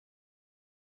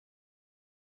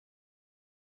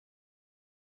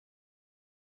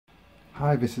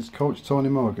Hi, this is Coach Tony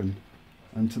Morgan,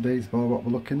 and today's ball what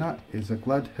we're looking at is a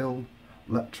Gledhill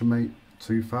Electramate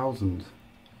 2000,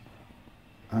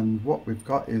 and what we've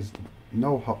got is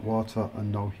no hot water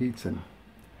and no heating.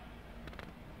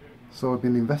 So we've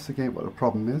been investigating what the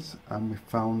problem is, and we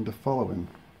found the following.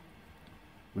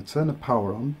 We turn the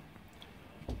power on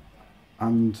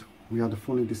and we had a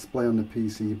funny display on the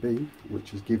PCB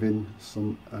which is giving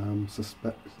some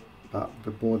suspect that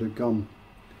the board had gone.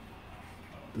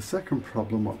 The second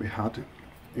problem what we had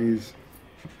is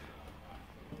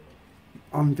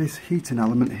on this heating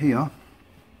element here,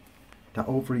 that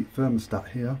overheat thermostat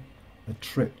here had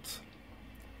tripped.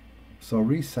 So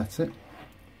reset it,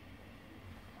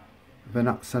 then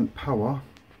that sent power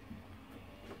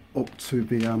up to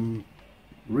the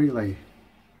relay.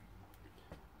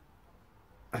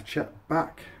 I checked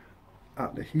back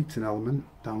at the heating element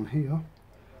down here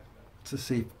to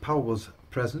see if power was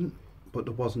present, but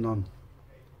there was none.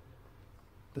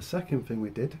 The second thing we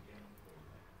did,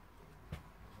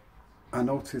 I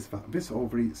noticed that this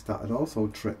overheat stat had also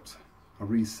tripped. I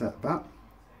reset that.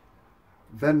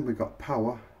 Then we got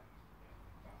power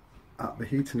at the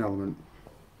heating element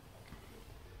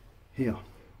here.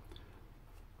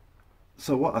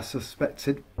 So what I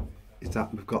suspected is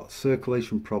that we've got a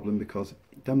circulation problem because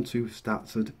them two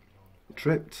stats had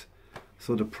tripped.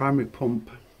 So the primary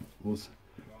pump was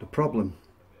the problem.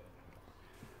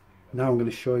 Now I'm going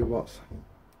to show you what's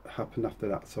happened after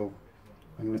that. So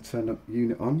I'm going to turn the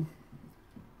unit on.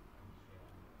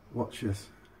 Watch this.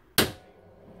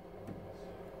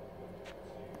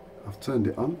 I've turned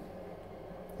it on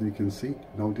and you can see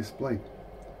no display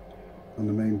on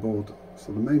the main board.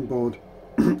 So the main board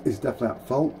is definitely at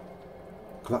fault,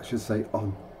 because that should say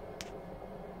on.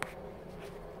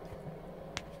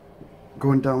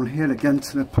 Going down here again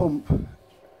to the pump,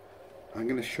 I'm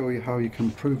going to show you how you can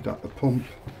prove that the pump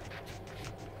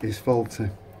is faulty.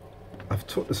 I've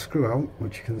took the screw out,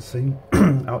 which you can see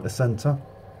out the centre.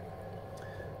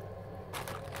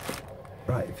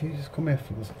 Right, if you just come here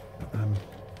for us,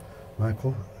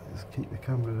 Michael, just keep the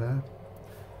camera there,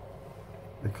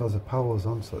 because the power's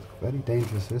on, so it's very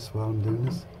dangerous this while I'm doing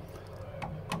this.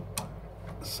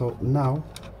 So now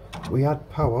we had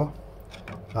power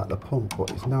at the pump,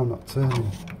 but it's now not turning.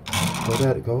 So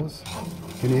there it goes,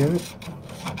 you can hear it,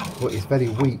 but it's very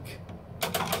weak.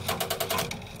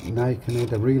 Now you can hear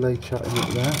the relay chatting up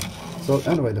there. So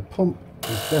anyway, the pump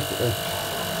is definitely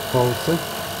faulty.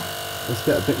 Let's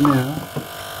get a bit nearer.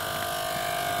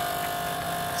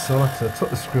 So like I said, I took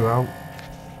the screw out,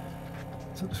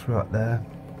 there.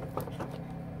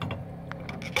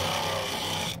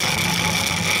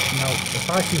 Now if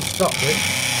I can stop it,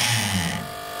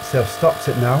 see I've stopped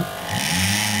it now,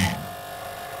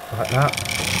 like that.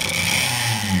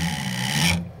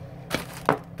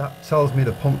 That tells me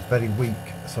the pump's very weak,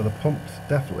 so the pump's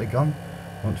definitely gone,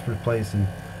 wants replacing,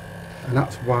 and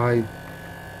that's why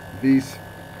this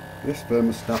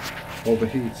thermostat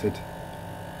overheated.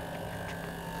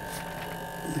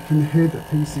 You can hear the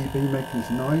PCB making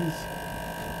this noise.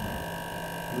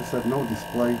 As I said, no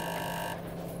display.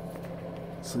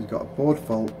 So you've got a board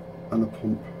fault and a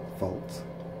pump fault.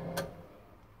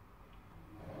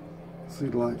 See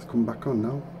the lights come back on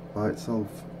now by itself.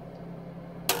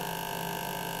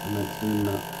 And it's doing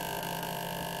that.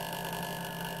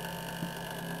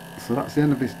 So that's the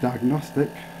end of this diagnostic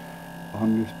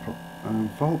on this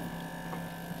fault,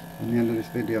 and the end of this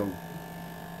video.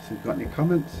 So if you've got any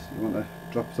comments, you want to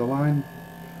drop us a line,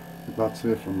 we're glad to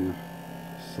hear from you.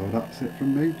 So that's it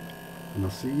from me, and I'll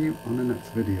see you on the next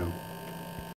video.